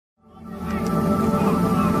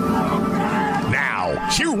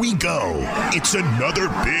go. It's another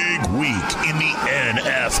big week in the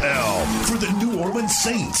NFL for the New Orleans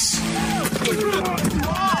Saints.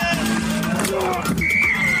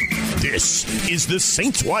 This is the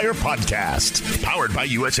Saints Wire podcast, powered by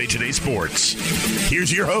USA Today Sports.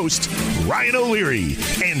 Here's your host, Ryan O'Leary,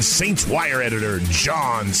 and Saints Wire editor,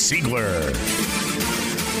 John Siegler.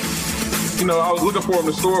 You know, I was looking for him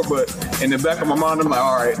to score, but in the back of my mind, I'm like,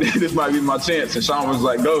 all right, this might be my chance. And Sean was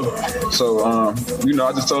like, go. So, I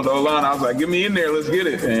just told the O-line, I was like, get me in there, let's get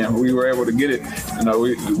it. And we were able to get it. You know,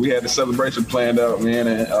 we had the celebration planned out, man.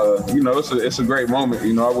 And, it's a great moment.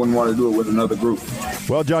 You know, I wouldn't want to do it with another group.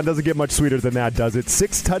 Well, John, doesn't get much sweeter than that, does it?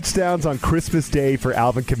 6 touchdowns on Christmas Day for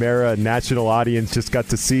Alvin Kamara. A national audience just got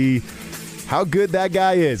to see how good that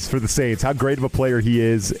guy is for the Saints, how great of a player he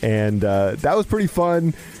is. And that was pretty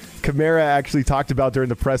fun. Kamara actually talked about during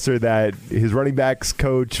the presser that his running backs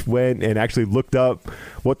coach went and actually looked up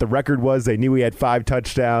what the record was. They knew he had 5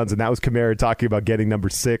 touchdowns, and that was Kamara talking about getting number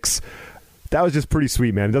 6. That was just pretty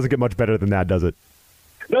sweet, man. It doesn't get much better than that, does it?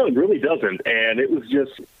 No, it really doesn't. And it was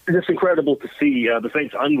just incredible to see the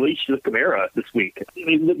Saints unleash the Kamara this week. I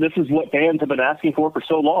mean, this is what fans have been asking for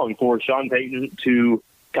so long, for Sean Payton to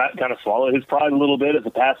kind of swallow his pride a little bit as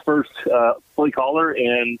a pass-first play caller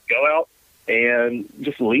and go out and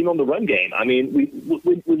just lean on the run game. I mean,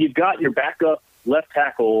 when you've got your backup left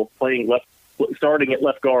tackle starting at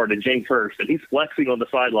left guard and James Hurst, and he's flexing on the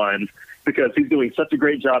sidelines because he's doing such a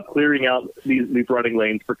great job clearing out these running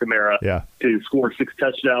lanes for Kamara to score 6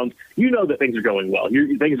 touchdowns, you know that things are going well.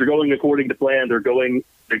 Things are going according to plan. They're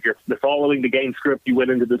following the game script you went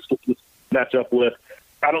into this matchup with.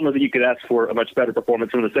 I don't know that you could ask for a much better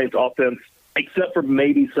performance from the Saints offense, except for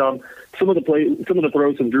maybe some of the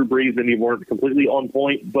throws from Drew Brees that weren't completely on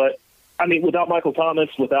point. But I mean, without Michael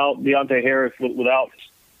Thomas, without Deontay Harris, without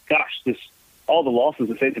all the losses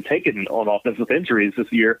the Saints have taken on offense with injuries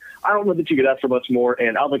this year, I don't know that you could ask for much more.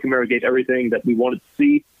 And Alvin Kamara gave everything that we wanted to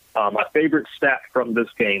see. My favorite stat from this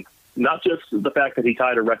game, not just the fact that he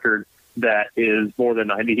tied a record that is more than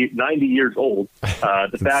 90 years old,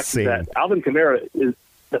 the fact that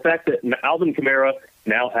Alvin Kamara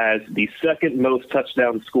now has the second most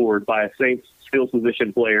touchdowns scored by a Saints field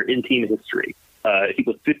position player in team history. He's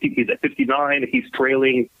at 59. He's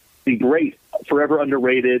trailing the great, forever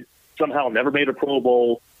underrated, somehow never made a Pro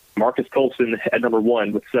Bowl, Marcus Colston at number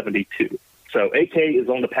 1 with 72. So AK is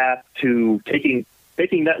on the path to taking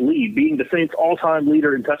that lead, being the Saints' all-time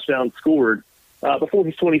leader in touchdowns scored before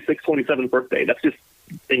his 26th, 27th birthday. That's just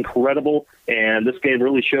incredible, and this game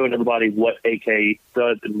really showed everybody what AK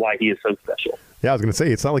does and why he is so special. Yeah, I was going to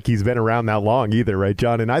say, it's not like he's been around that long either, right,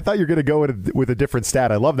 John? And I thought you were going to go with a different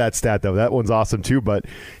stat. I love that stat, though. That one's awesome, too. But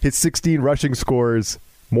his 16 rushing scores,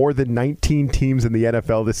 more than 19 teams in the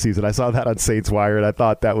NFL this season. I saw that on Saints Wire, and I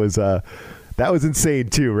thought that was insane,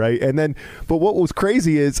 too, right? And then, but what was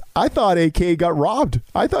crazy is I thought AK got robbed.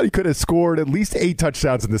 I thought he could have scored at least 8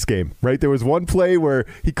 touchdowns in this game, right? There was one play where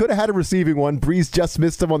he could have had a receiving one. Breeze just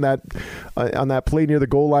missed him on that play near the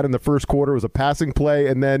goal line in the first quarter. It was a passing play,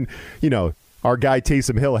 and then, our guy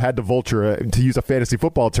Taysom Hill had to vulture, to use a fantasy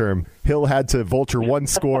football term, Hill had to vulture one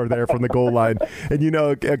score there from the goal line. And,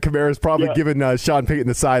 Kamara's probably given Sean Payton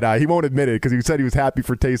the side eye. He won't admit it because he said he was happy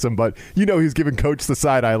for Taysom, but he's giving Coach the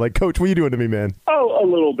side eye. Like, Coach, what are you doing to me, man? Oh, a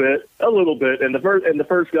little bit. And the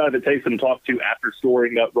first guy that Taysom talked to after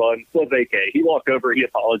scoring that run was AK. He walked over, he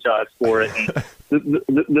apologized for it. And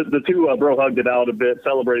the two bro hugged it out a bit,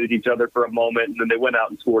 celebrated each other for a moment, and then they went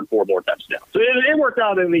out and scored 4 more touchdowns. So it worked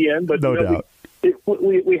out in the end, but no doubt.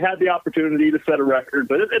 We had the opportunity to set a record,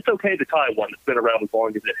 but it's okay to tie one that's been around as long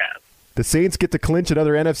as it has. The Saints get to clinch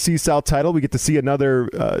another NFC South title. We get to see another,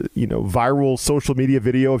 viral social media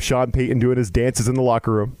video of Sean Payton doing his dances in the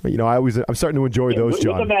locker room. I'm starting to enjoy those,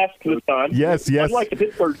 John. With a mask this time. Yes. Unlike the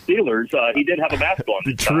Pittsburgh Steelers, he did have a mask on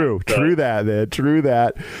this True that, man. True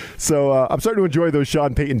that. So I'm starting to enjoy those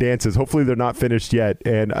Sean Payton dances. Hopefully they're not finished yet.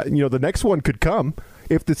 And, the next one could come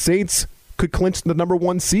if the Saints could clinch the number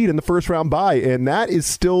 1 seed in the first round bye. And that is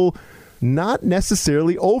still not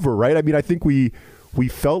necessarily over, right? I mean, I think we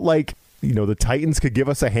felt like, the Titans could give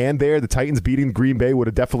us a hand there. The Titans beating Green Bay would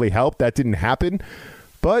have definitely helped. That didn't happen.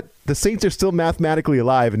 But the Saints are still mathematically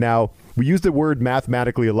alive. Now, we use the word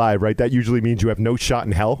mathematically alive, right? That usually means you have no shot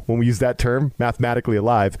in hell when we use that term, mathematically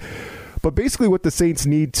alive. But basically what the Saints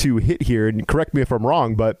need to hit here, and correct me if I'm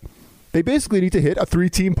wrong, but they basically need to hit a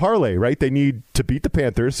 3-team parlay, right? They need to beat the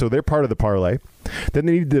Panthers, so they're part of the parlay. Then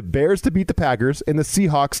they need the Bears to beat the Packers and the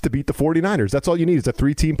Seahawks to beat the 49ers. That's all you need is a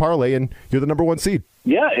 3-team parlay, and you're the number 1 seed.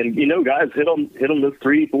 Yeah, and, guys hit on those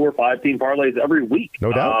 3, 4, 5-team parlays every week.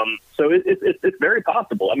 No doubt. So it's very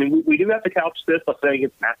possible. I mean, we do have to couch this by saying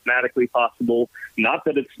it's mathematically possible, not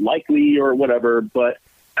that it's likely or whatever, but,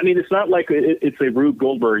 I mean, it's not like it's a Rube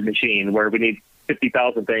Goldberg machine where we need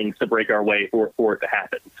 50,000 things to break our way for it to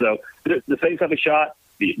happen. So the Saints have a shot.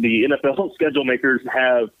 The NFL schedule makers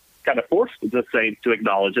have kind of forced the Saints to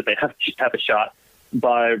acknowledge that they have a shot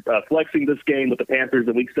by flexing this game with the Panthers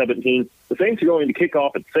in Week 17. The Saints are going to kick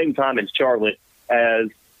off at the same time in Charlotte as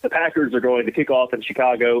the Packers are going to kick off in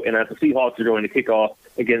Chicago, and as the Seahawks are going to kick off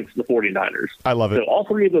against the 49ers. I love it. So all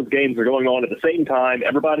 3 of those games are going on at the same time.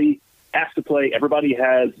 Everybody has to play. Everybody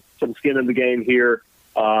has some skin in the game here.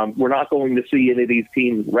 We're not going to see any of these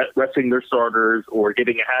teams resting their starters or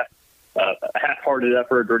giving a half-hearted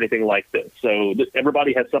effort or anything like this. So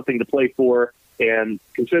everybody has something to play for, and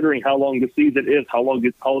considering how long the season is, how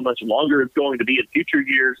much longer it's going to be in future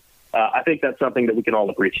years, I think that's something that we can all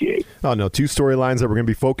appreciate. Oh, no. 2 storylines that we're going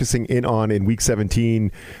to be focusing in on in Week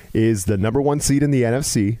 17 is the number 1 seed in the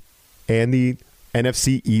NFC and the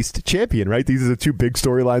NFC East champion, right? These are the 2 big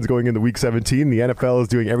storylines going into Week 17. The NFL is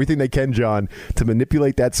doing everything they can, John, to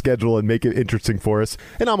manipulate that schedule and make it interesting for us.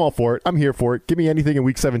 And I'm all for it. I'm here for it. Give me anything in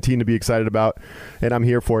Week 17 to be excited about, and I'm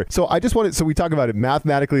here for it. So we talk about it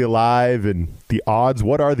mathematically alive and the odds.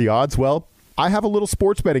 What are the odds? Well, I have a little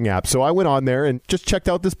sports betting app, so I went on there and just checked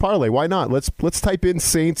out this parlay. Why not? Let's type in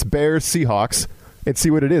Saints, Bears, Seahawks and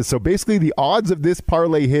see what it is. So basically the odds of this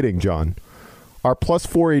parlay hitting, John, are plus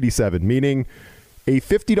 487, meaning a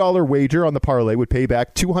 $50 wager on the parlay would pay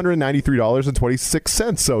back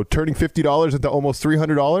 $293.26. So turning $50 into almost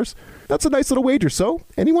 $300, that's a nice little wager. So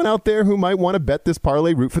anyone out there who might want to bet this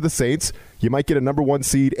parlay, root for the Saints, you might get a number 1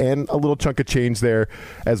 seed and a little chunk of change there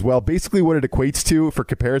as well. Basically what it equates to, for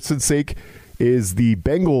comparison's sake, is the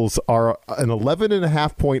Bengals are an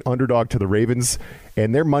 11.5-point underdog to the Ravens,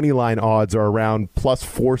 and their money line odds are around plus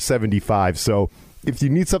 475. So if you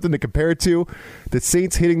need something to compare it to, the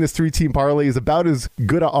Saints hitting this 3-team parlay is about as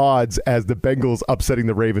good a odds as the Bengals upsetting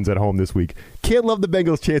the Ravens at home this week. Can't love the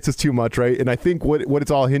Bengals' chances too much, right? And I think what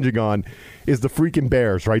it's all hinging on is the freaking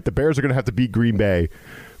Bears, right? The Bears are going to have to beat Green Bay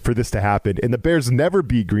for this to happen. And the Bears never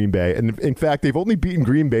beat Green Bay. And in fact, they've only beaten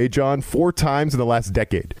Green Bay, John, 4 times in the last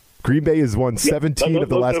decade. Green Bay has won 17 of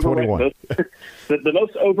the last 21. The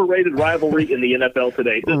most overrated rivalry in the NFL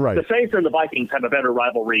today. The Saints and the Vikings have a better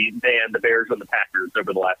rivalry than the Bears and the Packers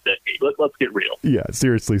over the last decade. Let's get real. Yeah,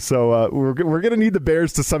 seriously. So we're going to need the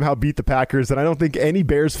Bears to somehow beat the Packers, and I don't think any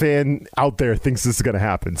Bears fan out there thinks this is going to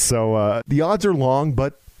happen. So the odds are long,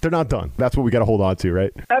 but they're not done. That's what we got to hold on to,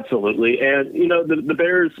 right? Absolutely. And, the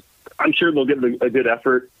Bears, I'm sure they'll give a good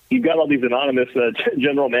effort. You've got all these anonymous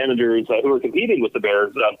general managers who are competing with the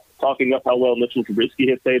Bears, talking up how well Mitchell Trubisky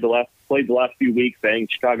has played the last few weeks, saying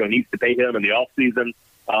Chicago needs to pay him in the offseason.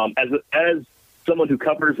 As someone who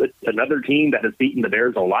covers another team that has beaten the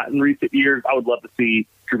Bears a lot in recent years, I would love to see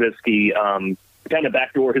Trubisky kind of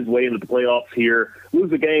backdoor his way into the playoffs here,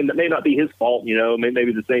 lose a game that may not be his fault.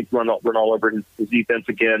 Maybe the Saints run all over his defense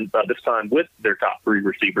again, this time with their top 3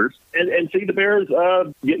 receivers, and see the Bears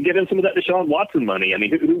get in some of that Deshaun Watson money. I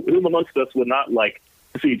mean, who amongst us would not like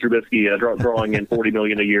to see Trubisky drawing in $40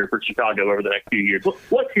 million a year for Chicago over the next few years?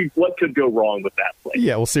 What could go wrong with that play?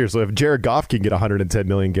 Yeah, well, seriously, if Jared Goff can get $110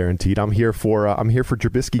 million guaranteed, I'm here for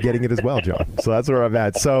Trubisky getting it as well, John. So that's where I'm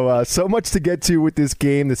at. So much to get to with this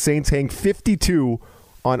game. The Saints hang 52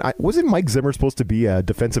 on. Wasn't Mike Zimmer supposed to be a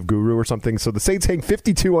defensive guru or something? So the Saints hang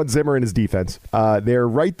 52 on Zimmer and his defense. They're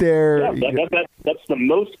right there. Yeah, that's the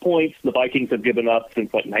most points the Vikings have given up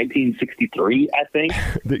since 1963, I think.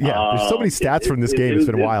 There's so many stats from this game. It's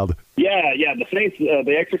been wild. Yeah. The Saints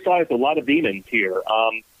they exercised a lot of demons here.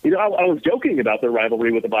 I was joking about their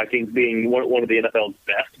rivalry with the Vikings being one of the NFL's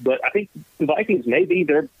best, but I think the Vikings may be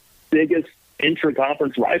their biggest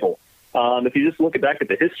intra-conference rival. If you just look back at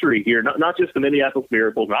the history here, not just the Minneapolis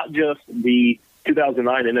Miracle, not just the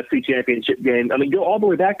 2009 NFC Championship game. I mean, go all the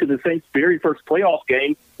way back to the Saints' very first playoff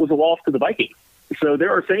game was a loss to the Vikings. So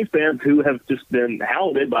there are Saints fans who have just been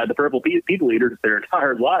hounded by the Purple People Eaters their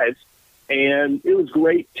entire lives, and it was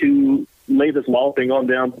great to lay this walloping on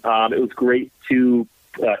them. It was great to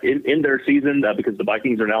end their season because the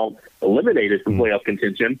Vikings are now eliminated from playoff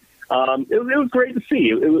contention. It was great to see.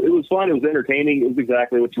 It was fun. It was entertaining. It was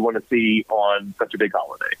exactly what you want to see on such a big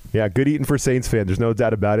holiday. Yeah, good eating for Saints fans. There's no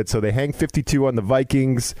doubt about it. So they hang 52 on the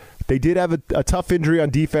Vikings. They did have a tough injury on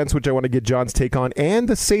defense, which I want to get John's take on. And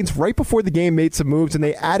the Saints, right before the game, made some moves, and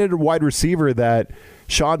they added a wide receiver that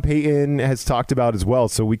Sean Payton has talked about as well.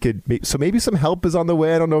 So maybe some help is on the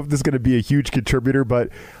way. I don't know if this is going to be a huge contributor, but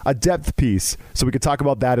a depth piece. So we could talk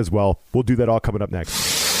about that as well. We'll do that all coming up next.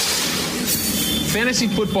 Fantasy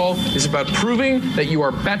football is about proving that you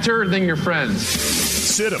are better than your friends.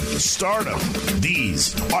 Sit 'em, start 'em.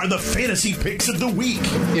 These are the fantasy picks of the week.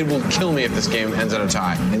 It will kill me if this game ends in a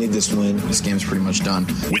tie. I need this win. This game's pretty much done.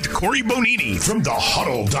 With Corey Bonini from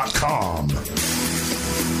thehuddle.com.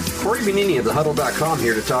 Corey Bonini of thehuddle.com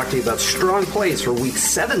here to talk to you about strong plays for Week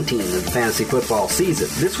 17 of the fantasy football season.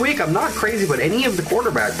 This week, I'm not crazy about any of the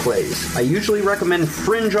quarterback plays. I usually recommend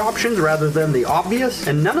fringe options rather than the obvious,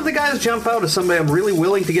 and none of the guys jump out as somebody I'm really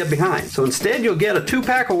willing to get behind. So instead, you'll get a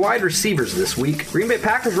 2-pack of wide receivers this week. Green Bay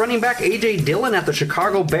Packers running back A.J. Dillon at the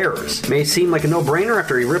Chicago Bears. May seem like a no-brainer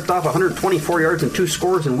after he ripped off 124 yards and 2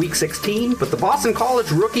 scores in Week 16, but the Boston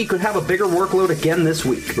College rookie could have a bigger workload again this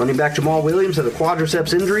week. Running back Jamal Williams had a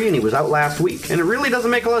quadriceps injury, and he was out last week. And it really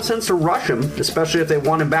doesn't make a lot of sense to rush him, especially if they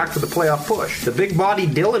want him back for the playoff push. The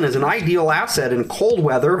big-bodied Dillon is an ideal asset in cold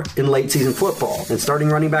weather in late-season football. And starting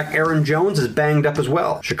running back Aaron Jones is banged up as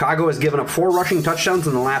well. Chicago has given up 4 rushing touchdowns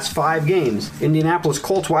in the last 5 games. Indianapolis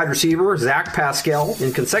Colts wide receiver Zach Pascal.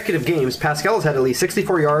 In consecutive games, Pascal has had at least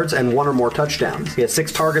 64 yards and 1 or more touchdowns. He has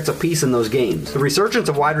 6 targets apiece in those games. The resurgence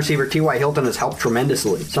of wide receiver T.Y. Hilton has helped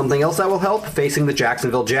tremendously. Something else that will help, facing the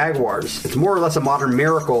Jacksonville Jaguars. It's more or less a modern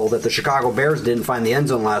miracle that the Chicago Bears didn't find the end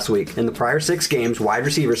zone last week. In the prior 6 games, wide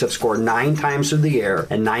receivers have scored 9 times through the air,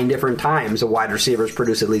 and 9 different times a wide receiver has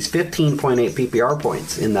produced at least 15.8 PPR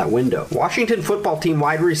points in that window. Washington football team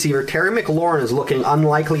wide receiver Terry McLaurin is looking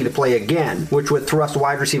unlikely to play again, which would thrust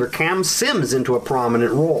wide receiver Cam Sims into a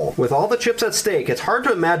prominent role. With all the chips at stake, it's hard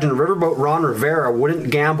to imagine Riverboat Ron Rivera wouldn't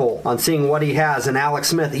gamble on seeing what he has in Alex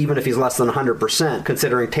Smith even if he's less than 100%,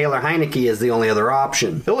 considering Taylor Heineke is the only other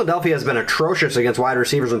option. Philadelphia has been atrocious against wide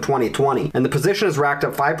receivers in 2020, and the position has racked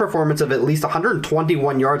up 5 performances of at least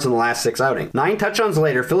 121 yards in the last 6 outings. 9 touchdowns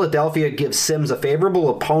later, Philadelphia gives Sims a favorable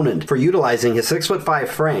opponent for utilizing his 6'5"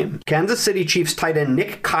 frame. Kansas City Chiefs tight end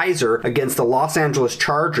Nick Keiser against the Los Angeles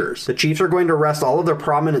Chargers. The Chiefs are going to rest all of their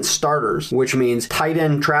prominent starters, which means tight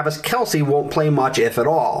end Travis Kelce won't play much, if at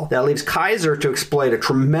all. That leaves Keiser to exploit a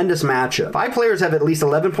tremendous matchup. 5 players have at least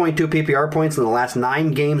 11.2 PPR points in the last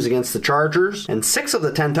 9 games against the Chargers, and 6 of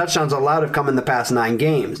the 10 touchdowns allowed have come in the past 9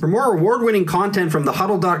 games. For more award-winning content from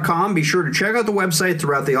thehuddle.com, be sure to check out the website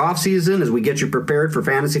throughout the offseason as we get you prepared for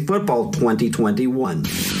Fantasy Football 2021.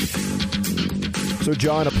 So,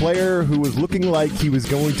 John, a player who was looking like he was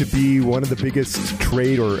going to be one of the biggest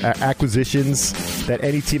trade or acquisitions that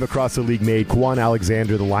any team across the league made, Quan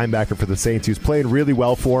Alexander, the linebacker for the Saints, who's playing really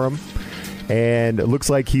well for him. And it looks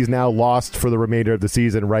like he's now lost for the remainder of the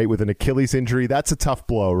season, right, with an Achilles injury. That's a tough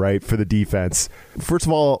blow, right, for the defense. First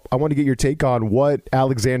of all, I want to get your take on what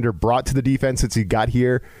Alexander brought to the defense since he got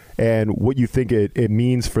here and what you think it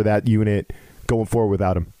means for that unit going forward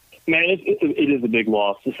without him. Man, it is a big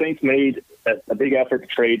loss. The Saints made a big effort to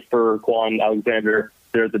trade for Quan Alexander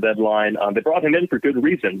there at the deadline. They brought him in for good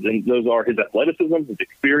reasons, and those are his athleticism, his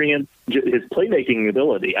experience, his playmaking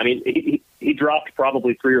ability. I mean, he dropped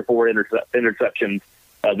probably 3 or 4 interceptions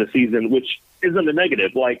this season, which isn't a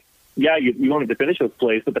negative. Like, yeah, you wanted to finish those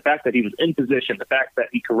plays, but the fact that he was in position, the fact that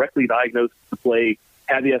he correctly diagnosed the play,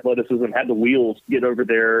 had the athleticism, had the wheels to get over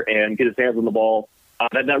there and get his hands on the ball,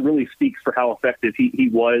 that really speaks for how effective he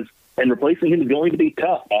was. And replacing him is going to be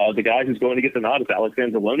tough. The guy who's going to get the nod is Alex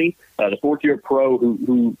Anzalone, the 4th-year pro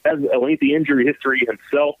who has a lengthy injury history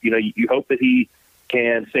himself. You know, you hope that he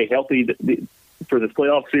can stay healthy for this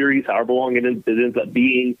playoff series, however long it ends up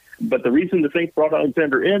being. But the reason the Saints brought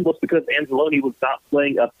Alexander in was because Anzalone was not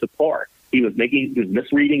playing up to par. He was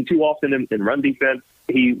misreading too often in run defense.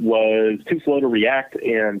 He was too slow to react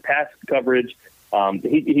in pass coverage.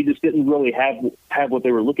 He just didn't really have what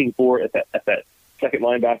they were looking for at that second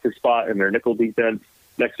linebacker spot in their nickel defense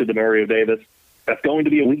next to Demario Davis. That's going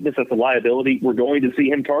to be a weakness. That's a liability. We're going to see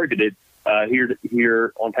him targeted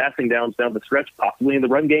here on passing downs down the stretch, possibly in the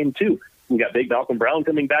run game too. We got big Malcolm Brown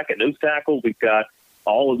coming back at nose tackle. We've got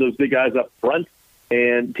all of those big guys up front,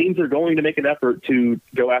 and teams are going to make an effort to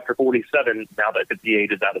go after 47 now that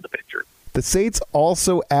 58 is out of the picture. The Saints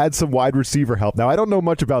also add some wide receiver help. Now, I don't know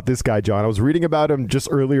much about this guy, John. I was reading about him just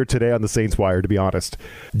earlier today on the Saints Wire, to be honest.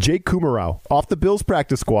 Jake Kumerow, off the Bills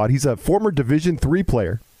practice squad. He's a former Division III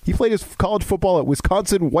player. He played his college football at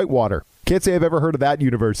Wisconsin Whitewater. Can't say I've ever heard of that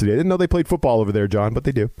university. I didn't know they played football over there, John, but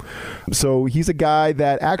they do. So he's a guy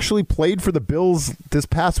that actually played for the Bills this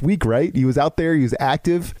past week, right? He was out there, he was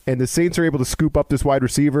active, and the Saints are able to scoop up this wide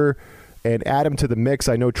receiver and add him to the mix.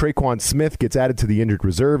 I know Traquan Smith gets added to the injured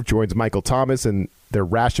reserve, joins Michael Thomas, and their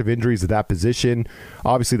rash of injuries at that position.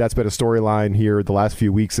 Obviously, that's been a storyline here the last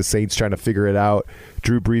few weeks, the Saints trying to figure it out.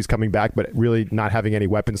 Drew Brees coming back, but really not having any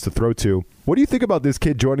weapons to throw to. What do you think about this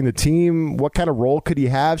kid joining the team? What kind of role could he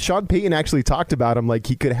have? Sean Payton actually talked about him like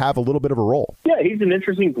he could have a little bit of a role. Yeah, he's an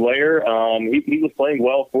interesting player. He was playing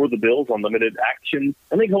well for the Bills on limited action.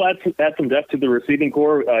 I think he'll add some depth to the receiving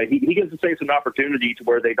core. He gives the Saints an opportunity to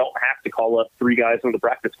where they don't have to call up three guys from the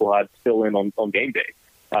practice squad to fill in on game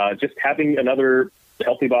day. Just having another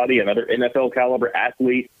healthy body, another NFL caliber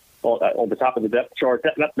athlete on the top of the depth chart,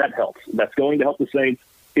 that helps. That's going to help the Saints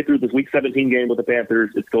get through this Week 17 game with the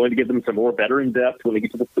Panthers. It's going to give them some more veteran depth when they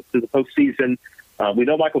get to the postseason. We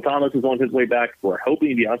know Michael Thomas is on his way back. We're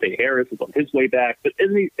hoping Deontay Harris is on his way back. But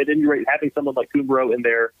at any rate, having someone like Kumerow in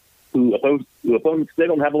there who opponents they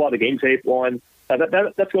don't have a lot of game tape on,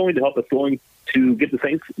 that's going to help us, going to get the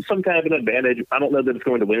Saints some kind of an advantage. I don't know that it's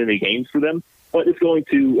going to win any games for them, but it's going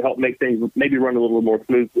to help make things maybe run a little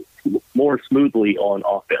more smoothly on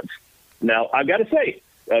offense. Now, I've got to say,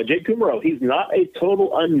 Jake Kumerow, he's not a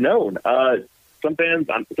total unknown. Some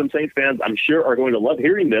Saints fans, I'm sure, are going to love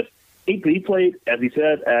hearing this. He played, as he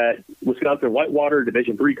said, at Wisconsin Whitewater,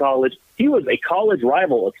 Division III college. He was a college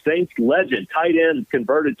rival of Saints legend, tight end,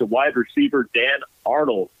 converted to wide receiver Dan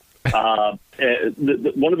Arnold. One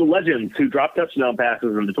of the legends who dropped touchdown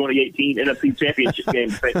passes in the 2018 NFC Championship game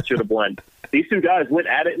the Saints should have won. These two guys went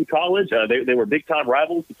at it in college. They were big-time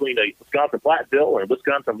rivals between Wisconsin Platteville and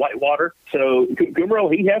Wisconsin Whitewater. So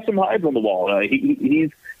Kumerow, he has some hides on the wall.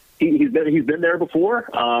 He's been there before.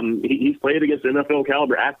 He's played against NFL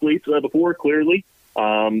caliber athletes before. Clearly,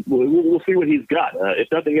 we'll see what he's got.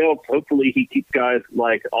 If nothing else, hopefully he keeps guys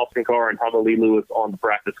like Austin Carr and Hamali Lewis on the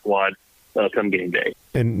practice squad come game day.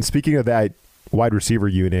 And speaking of that wide receiver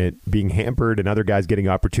unit being hampered and other guys getting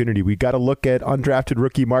opportunity, we got to look at undrafted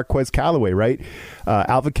rookie Marquez Callaway, right?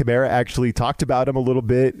 Alvin Kamara actually talked about him a little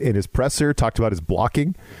bit in his presser, talked about his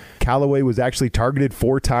blocking. Callaway was actually targeted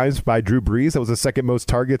 4 times by Drew Brees. That was the second most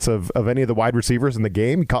targets of any of the wide receivers in the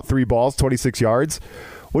game. He caught 3 balls, 26 yards.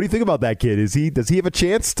 What do you think about that kid? Does he have a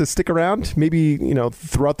chance to stick around maybe,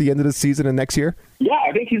 throughout the end of the season and next year? Yeah,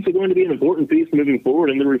 I think he's going to be an important piece moving forward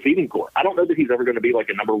in the receiving core. I don't know that he's ever going to be like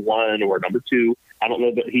a number 1 or a number 2. I don't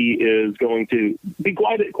know that he is going to be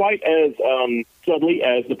quite as subtly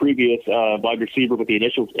as the previous wide receiver with the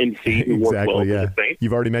initials MC who worked well with the Saints.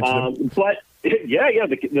 You've already mentioned him. But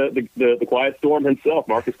the quiet storm himself,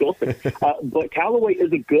 Marcus Golston. But Callaway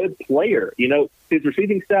is a good player. His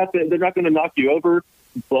receiving stats, they're not going to knock you over,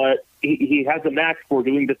 but he has a knack for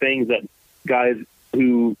doing the things that guys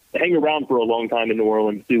who hang around for a long time in New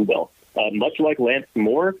Orleans do well. Much like Lance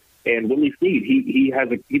Moore and Willie Snead,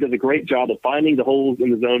 he does a great job of finding the holes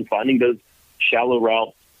in the zone, finding those shallow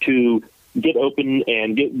routes to get open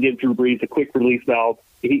and give Drew Brees a quick release valve.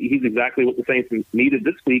 He's exactly what the Saints needed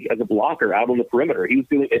this week as a blocker out on the perimeter. He was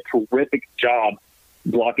doing a terrific job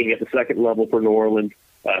blocking at the second level for New Orleans,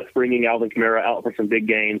 springing Alvin Kamara out for some big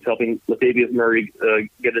games, helping Latavius Murray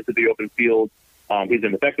get into the open field. He's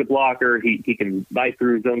an effective blocker. He can bite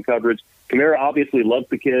through zone coverage. Kamara obviously loves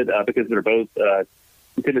the kid because they're both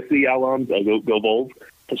Tennessee alums. Go Bulls.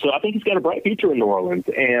 So I think he's got a bright future in New Orleans,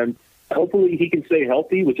 and hopefully he can stay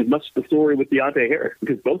healthy, which is much the story with Deontay Harris,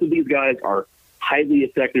 because both of these guys are highly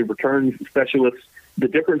effective return specialists. The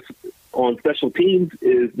difference on special teams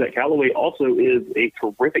is that Callaway also is a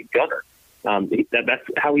terrific gunner. That's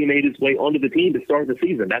how he made his way onto the team to start the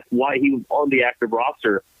season. That's why he was on the active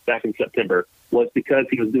roster back in September, was because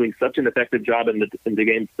he was doing such an effective job in the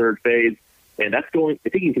game's third phase. And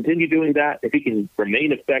if he can continue doing that, if he can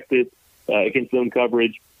remain effective against zone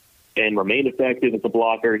coverage and remain effective as a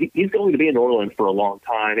blocker, he's going to be in New Orleans for a long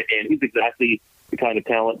time. And he's exactly the kind of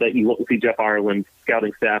talent that you want to see Jeff Ireland's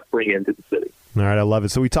scouting staff bring into the city. All right, I love it.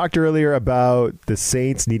 So we talked earlier about the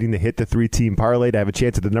Saints needing to hit the 3-team parlay to have a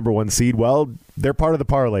chance at the number 1 seed. Well, they're part of the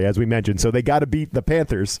parlay, as we mentioned, so they got to beat the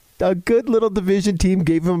Panthers. A good little division team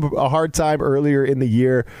gave them a hard time earlier in the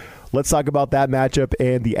year. Let's talk about that matchup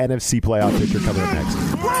and the NFC playoff picture coming up next.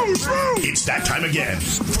 It's that time again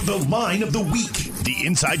for the line of the week. The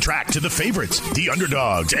inside track to the favorites, the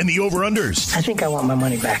underdogs, and the over-unders. I think I want my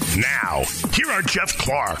money back. Now, here are Jeff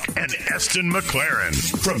Clark and Eston McLaren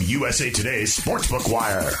from USA Today's Sportsbook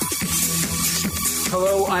Wire.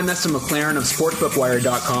 Hello, I'm Esther McLaren of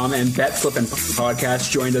SportsbookWire.com and Bet Flippin' Podcast,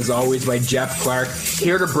 joined as always by Jeff Clark,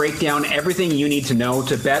 here to break down everything you need to know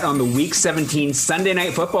to bet on the Week 17 Sunday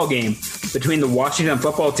Night Football game between the Washington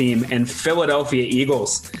Football Team and Philadelphia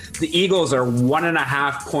Eagles. The Eagles are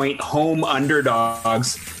 1.5-point home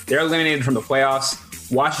underdogs. They're eliminated from the playoffs.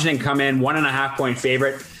 Washington come in 1.5-point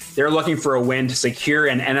favorite. They're looking for a win to secure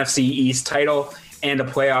an NFC East title and a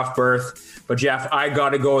playoff berth. But, Jeff, I got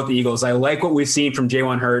to go with the Eagles. I like what we've seen from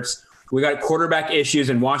Jalen Hurts. We got quarterback issues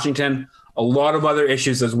in Washington, a lot of other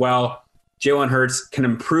issues as well. Jalen Hurts can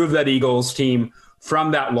improve that Eagles team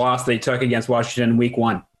from that loss they took against Washington in Week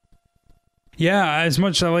 1. Yeah, as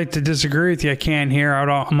much as I like to disagree with you, I can here.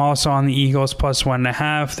 I'm also on the Eagles plus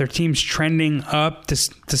 1.5. Their team's trending up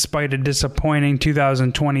despite a disappointing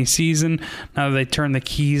 2020 season. Now that they turn the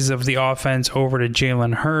keys of the offense over to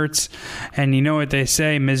Jalen Hurts. And you know what they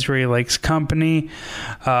say, misery likes company.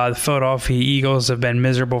 The Philadelphia Eagles have been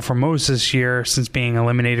miserable for most this year since being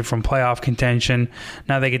eliminated from playoff contention.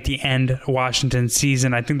 Now they get the end Washington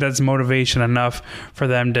season. I think that's motivation enough for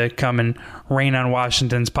them to come and rain on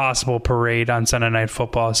Washington's possible parade on Sunday Night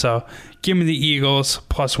Football. So give me the Eagles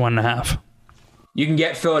plus 1.5. You can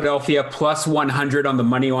get Philadelphia plus 100 on the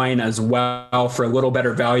money line as well for a little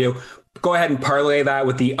better value. Go ahead and parlay that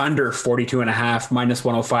with the under 42.5, minus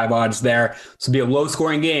 105 odds there. This will be a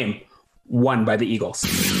low-scoring game, won by the Eagles.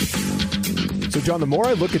 So, John, the more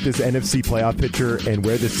I look at this NFC playoff picture and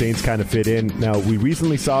where the Saints kind of fit in, now, we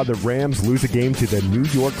recently saw the Rams lose a game to the New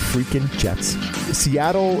York freaking Jets.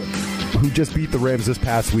 Seattle, who just beat the Rams this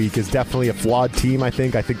past week, is definitely a flawed team, I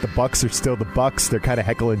think. I think the Bucs are still the Bucs. They're kind of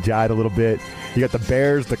heckle and jive a little bit. You got the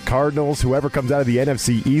Bears, the Cardinals, whoever comes out of the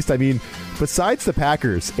NFC East. I mean, besides the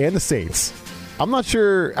Packers and the Saints, I'm not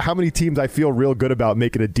sure how many teams I feel real good about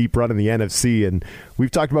making a deep run in the NFC. And we've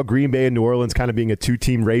talked about Green Bay and New Orleans kind of being a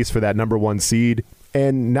two-team race for that number one seed.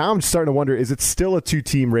 And now I'm starting to wonder, is it still a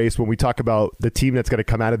two-team race when we talk about the team that's going to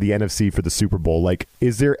come out of the NFC for the Super Bowl? Like,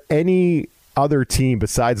 is there any other team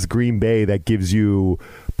besides Green Bay that gives you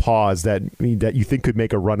pause that you think could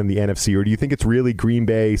make a run in the NFC? Or do you think it's really Green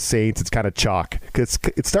Bay, Saints, it's kind of chalk? Because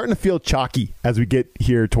it's starting to feel chalky as we get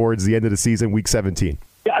here towards the end of the season, Week 17.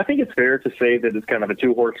 Yeah, I think it's fair to say that it's kind of a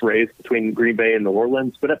two-horse race between Green Bay and New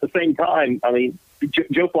Orleans. But at the same time, I mean,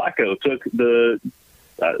 Joe Flacco took the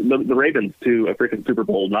Ravens to a freaking Super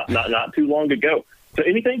Bowl not too long ago. So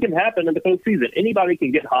anything can happen in the postseason. Anybody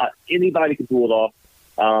can get hot. Anybody can pull it off.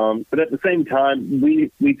 But at the same time,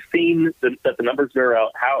 we've seen that the numbers bear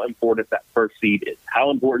out how important that first seed is,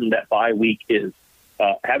 how important that bye week is.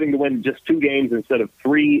 Having to win just 2 games instead of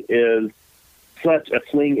 3 is such a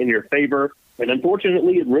swing in your favor. And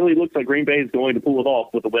unfortunately, it really looks like Green Bay is going to pull it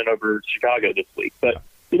off with a win over Chicago this week. But,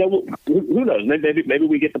 you know, who knows? Maybe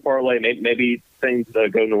we get the parlay. Maybe things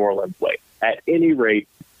go New Orleans' way. At any rate,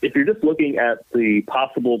 if you're just looking at the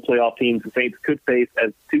possible playoff teams the Saints could face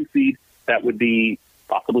as 2 seed, that would be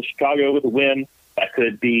possibly Chicago with a win. That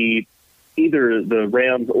could be either the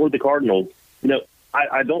Rams or the Cardinals. You know,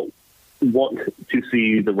 I don't want to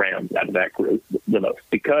see the Rams out of that group the most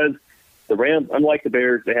because the Rams, unlike the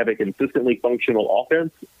Bears, they have a consistently functional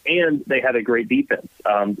offense and they have a great defense.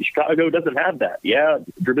 Chicago doesn't have that. Yeah,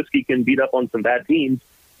 Trubisky can beat up on some bad teams,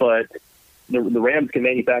 but the Rams can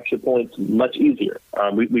manufacture points much easier.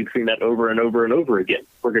 We've seen that over and over and over again.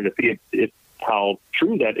 We're going to see if how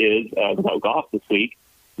true that is without Goff this week.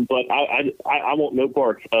 But I want no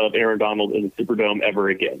part of Aaron Donald in the Superdome ever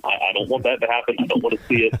again. I don't want that to happen. I don't want to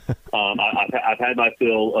see it. I've had my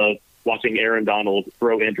fill of watching Aaron Donald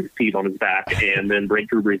throw Andrew Pete on his back and then break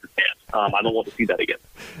Drew Brees' hand. I don't want to see that again.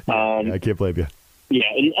 I can't blame you.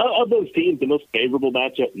 Yeah, and of those teams, the most favorable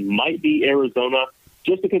matchup might be Arizona,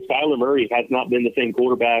 just because Kyler Murray has not been the same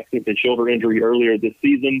quarterback since his shoulder injury earlier this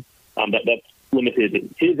season. That's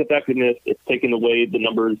limited his effectiveness. It's taken away the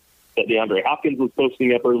numbers that DeAndre Hopkins was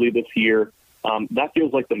posting up early this year. That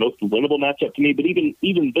feels like the most winnable matchup to me. But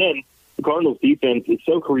even then, the Cardinals' defense is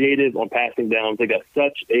so creative on passing downs. They got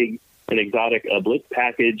such an exotic blitz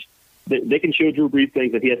package that they can show Drew Brees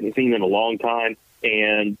things that he hasn't seen in a long time.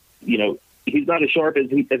 And, you know, he's not as sharp as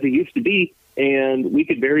he used to be. And we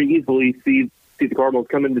could very easily see the Cardinals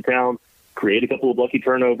come into town, create a couple of lucky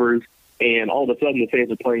turnovers, and all of a sudden the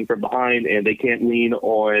Saints are playing from behind and they can't lean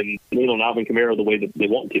on Alvin Kamara the way that they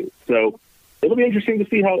want to. So it'll be interesting to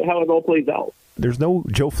see how it all plays out. There's no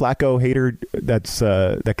Joe Flacco hater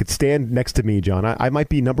that could stand next to me, John. I might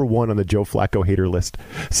be number 1 on the Joe Flacco hater list.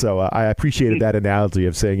 So I appreciated that analogy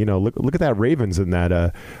of saying, look at that Ravens and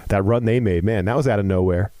that run they made. Man, that was out of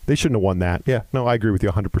nowhere. They shouldn't have won that. Yeah, no, I agree with you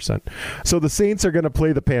 100%. So the Saints are going to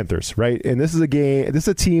play the Panthers, right? And this is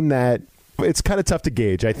a team that it's kind of tough to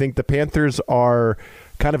gauge. I think the Panthers are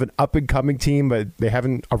kind of an up-and-coming team, but they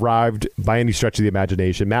haven't arrived by any stretch of the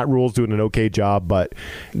imagination. Matt Rule's doing an okay job, but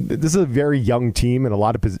this is a very young team and a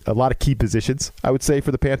lot of key positions, I would say,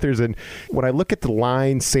 for the Panthers. And when I look at the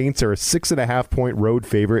line, Saints are a 6.5-point road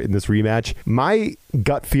favorite in this rematch. My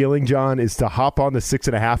gut feeling, John, is to hop on the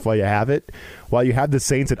 6.5 while you have it. While you have the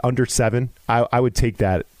Saints at under 7, I would take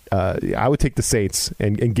that. I would take the Saints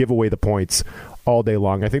and give away the points all day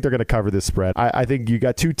long. I think they're going to cover this spread. I think you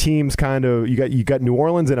got two teams you got New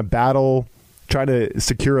Orleans in a battle trying to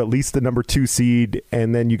secure at least the number 2 seed,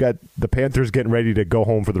 and then you got the Panthers getting ready to go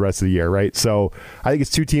home for the rest of the year, right? So I think it's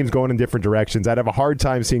two teams going in different directions. I'd have a hard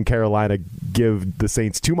time seeing Carolina give the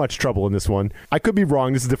Saints too much trouble in this one. I could be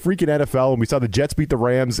wrong. This is the freaking NFL, and we saw the Jets beat the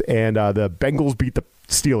Rams and the Bengals beat the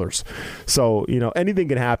Steelers. So, anything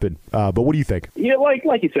can happen. But what do you think? Yeah,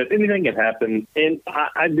 like you said, anything can happen. And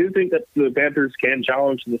I do think that the Panthers can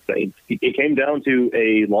challenge the Saints. It came down to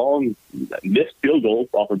a long missed field goal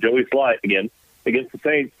off of Joey Slye again against the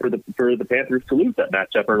Saints for the Panthers to lose that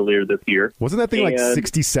matchup earlier this year. Wasn't that thing like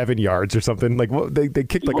 67 yards or something? Like they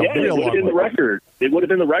kicked like a real long one. It would have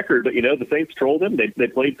been the record, but the Saints trolled him. They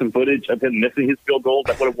played some footage of him missing his field goal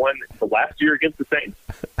that would have won the last year against the Saints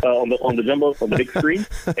on the big screen,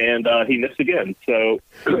 and he missed again. So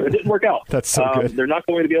it didn't work out. That's so good. They're not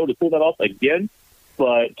going to be able to pull that off again,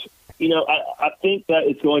 but I think that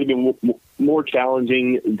it's going to be more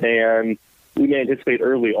challenging than we may anticipate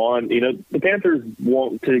early on. The Panthers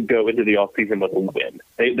want to go into the offseason with a win.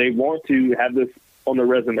 They want to have this on their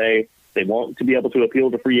resume. They want to be able to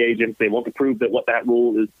appeal to free agents. They want to prove that what that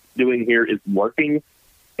rule is doing here is working.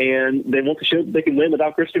 And they want to show that they can win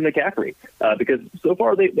without Christian McCaffrey. Because so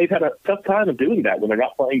far they've had a tough time of doing that when they're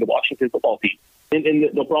not playing the Washington football team. And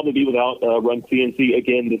they'll probably be without Run CNC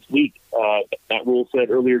again this week. Matt Rule said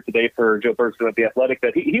earlier today for Joe Ferguson at The Athletic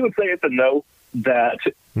that he would say it's a no that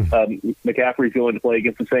McCaffrey's going to play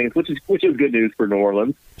against the Saints, which is good news for New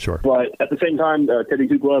Orleans. Sure. But at the same time, Teddy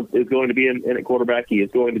Two Gloves is going to be in at quarterback. He is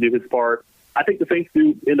going to do his part. I think the Saints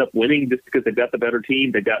do end up winning just because they've got the better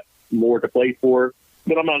team. They've got more to play for.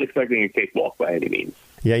 But I'm not expecting a cakewalk by any means.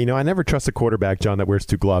 Yeah, I never trust a quarterback, John, that wears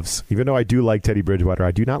 2 gloves. Even though I do like Teddy Bridgewater,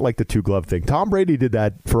 I do not like the 2-glove thing. Tom Brady did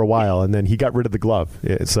that for a while, and then he got rid of the glove.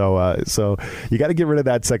 So you got to get rid of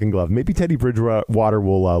that second glove. Maybe Teddy Bridgewater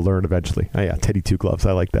will learn eventually. Oh, yeah, Teddy 2 gloves.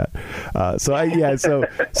 I like that.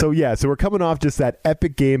 So we're coming off just that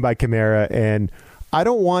epic game by Kamara, and I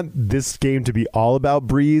don't want this game to be all about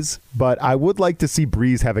Breeze, but I would like to see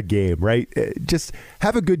Breeze have a game, right? Just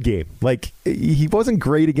have a good game. Like, he wasn't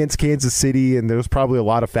great against Kansas City, and there was probably a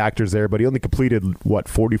lot of factors there, but he only completed,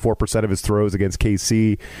 44% of his throws against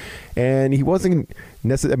KC, and he wasn't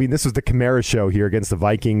necessarily, this was the Kamara show here against the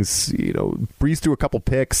Vikings. Breeze threw a couple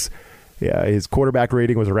picks. Yeah, his quarterback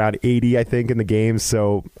rating was around 80, I think, in the game,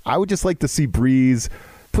 so I would just like to see Breeze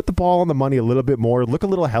put the ball on the money a little bit more, look a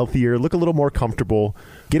little healthier, look a little more comfortable,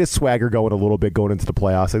 get his swagger going a little bit going into the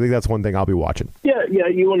playoffs. I think that's one thing I'll be watching. Yeah,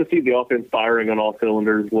 you want to see the offense firing on all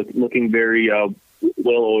cylinders, looking very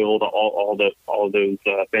well-oiled, all of those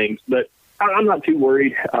things. But I'm not too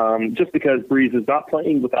worried just because Breeze is not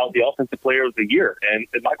playing without the Offensive Player of the Year and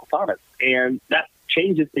Michael Thomas. And that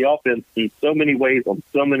changes the offense in so many ways, on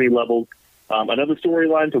so many levels. Another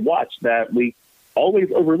storyline to watch that we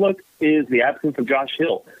always overlooked is the absence of Josh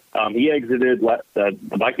Hill. He exited the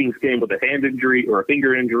Vikings game with a hand injury or a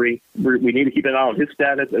finger injury. We need to keep an eye on his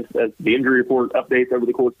status as the injury report updates over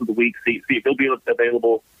the course of the week, see if he'll be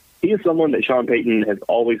available. He is someone that Sean Payton has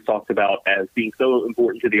always talked about as being so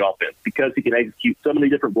important to the offense because he can execute so many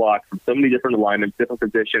different blocks from so many different alignments, different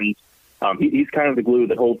positions. He's kind of the glue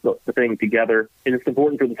that holds the thing together. And it's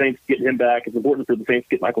important for the Saints to get him back. It's important for the Saints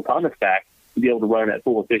to get Michael Thomas back to be able to run at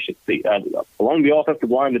full efficiency. Along the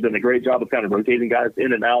offensive line, they've done a great job of kind of rotating guys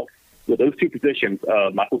in and out. With those two positions,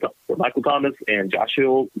 Michael Thomas and Josh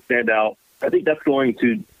Hill stand out. I think that's going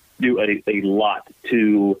to do a lot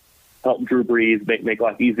to help Drew Brees, make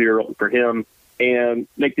life easier for him, and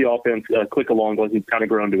make the offense click along like he's kind of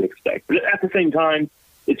grown to expect. But at the same time,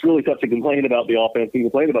 it's really tough to complain about the offense and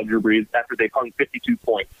complain about Drew Brees after they've hung 52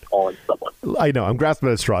 points on someone. I know. I'm grasping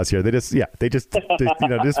at straws here. They just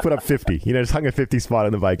put up 50. Just hung a 50 spot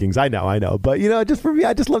on the Vikings. I know. But, just for me,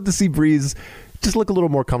 I just love to see Brees just look a little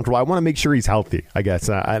more comfortable. I want to make sure he's healthy, I guess.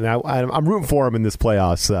 And I'm rooting for him in this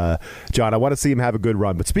playoffs, John. I want to see him have a good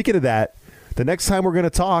run. But speaking of that, the next time we're going to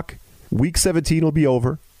talk, Week 17 will be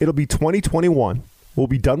over. It'll be 2021. We'll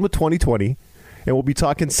be done with 2020. And we'll be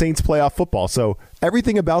talking Saints playoff football. So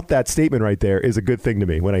everything about that statement right there is a good thing to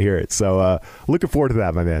me when I hear it. So looking forward to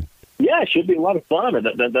that, my man. Yeah, it should be a lot of fun.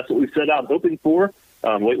 And that's what we set out hoping for.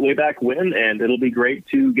 way back when, and it'll be great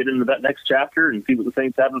to get into that next chapter and see what the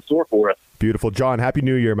Saints have in store for us. Beautiful. John, Happy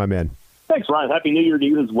New Year, my man. Thanks, Ryan. Happy New Year to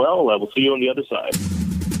you as well. We'll see you on the other side.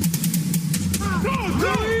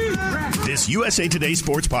 This USA Today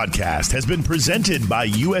Sports Podcast has been presented by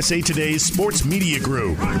USA Today's Sports Media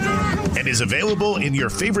Group and is available in your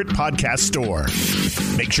favorite podcast store.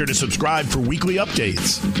 Make sure to subscribe for weekly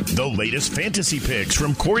updates, the latest fantasy picks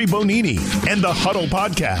from Corey Bonini, and the Huddle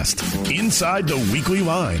podcast, Inside the Weekly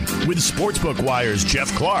Line, with Sportsbook Wire's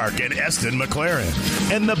Jeff Clark and Eston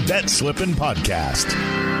McLaren, and the Bet Slippin' podcast.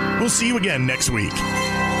 We'll see you again next week.